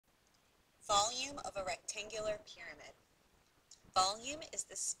Volume of a rectangular pyramid. Volume is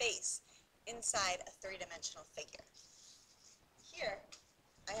the space inside a three-dimensional figure. Here,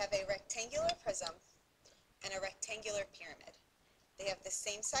 I have a rectangular prism and a rectangular pyramid. They have the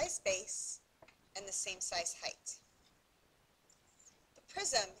same size base and the same size height. The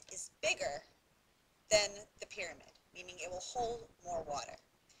prism is bigger than the pyramid, meaning it will hold more water.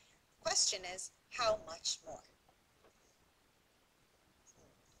 The question is, how much more?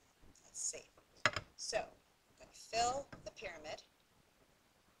 Let's see. So, I'm going to fill the pyramid.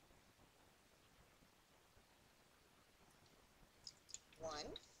 One.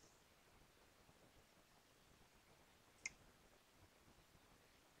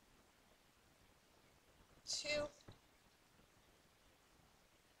 Two.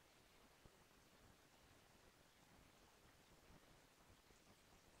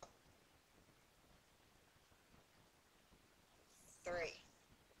 Three.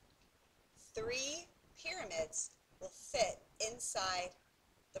 3 pyramids will fit inside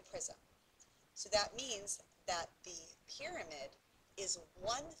the prism. So that means that the pyramid is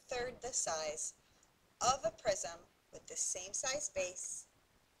 1/3 the size of a prism with the same size base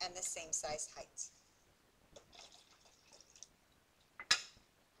and the same size height.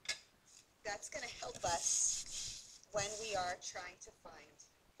 That's going to help us when we are trying to find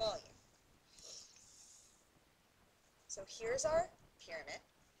volume. So here's our pyramid.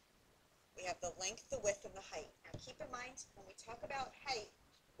 We have the length, the width, and the height. Now keep in mind, when we talk about height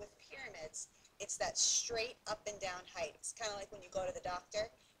with pyramids, it's that straight up and down height. It's kind of like when you go to the doctor,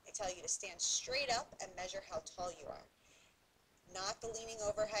 they tell you to stand straight up and measure how tall you are. Not the leaning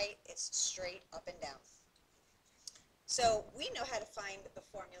over height, it's straight up and down. So we know how to find the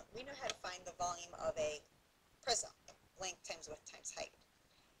formula, we know how to find the volume of a prism, length times width times height.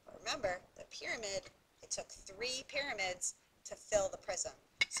 But remember, the pyramid, it took 3 pyramids to fill the prism.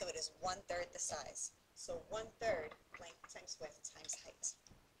 So it is 1/3 the size. So 1/3 length times width times height.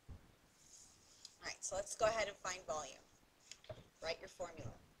 All right, so let's go ahead and find volume. Write your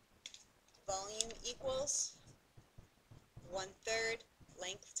formula. Volume equals 1/3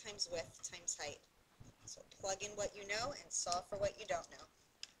 length times width times height. So plug in what you know and solve for what you don't know.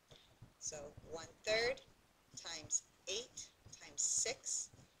 So 1/3 times 8 times 6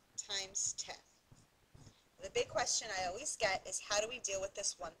 times 10. The big question I always get is, how do we deal with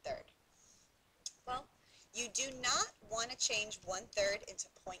this 1/3? Well, you do not want to change 1/3 into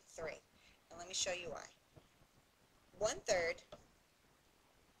 0.3. And let me show you why. 1/3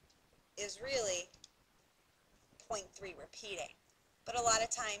 is really 0.3 repeating. But a lot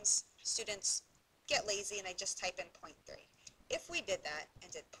of times students get lazy and I just type in 0.3. If we did that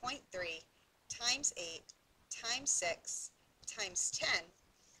and did 0.3 times 8 times 6 times 10,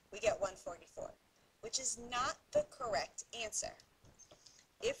 we get 144. Which is not the correct answer.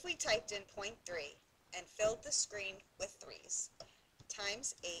 If we typed in 0.3 and filled the screen with 3's,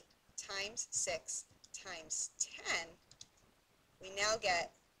 times 8 times 6 times 10, we now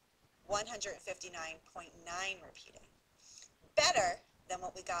get 159.9 repeating. Better than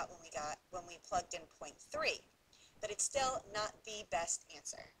what we got when we plugged in 0.3, but it's still not the best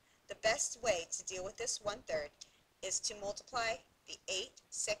answer. The best way to deal with this 1/3 is to multiply the 8,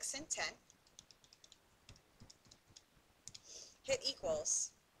 6, and 10, hit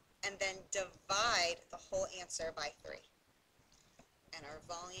equals, and then divide the whole answer by 3. And our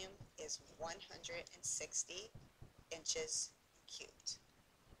volume is 160 inches cubed.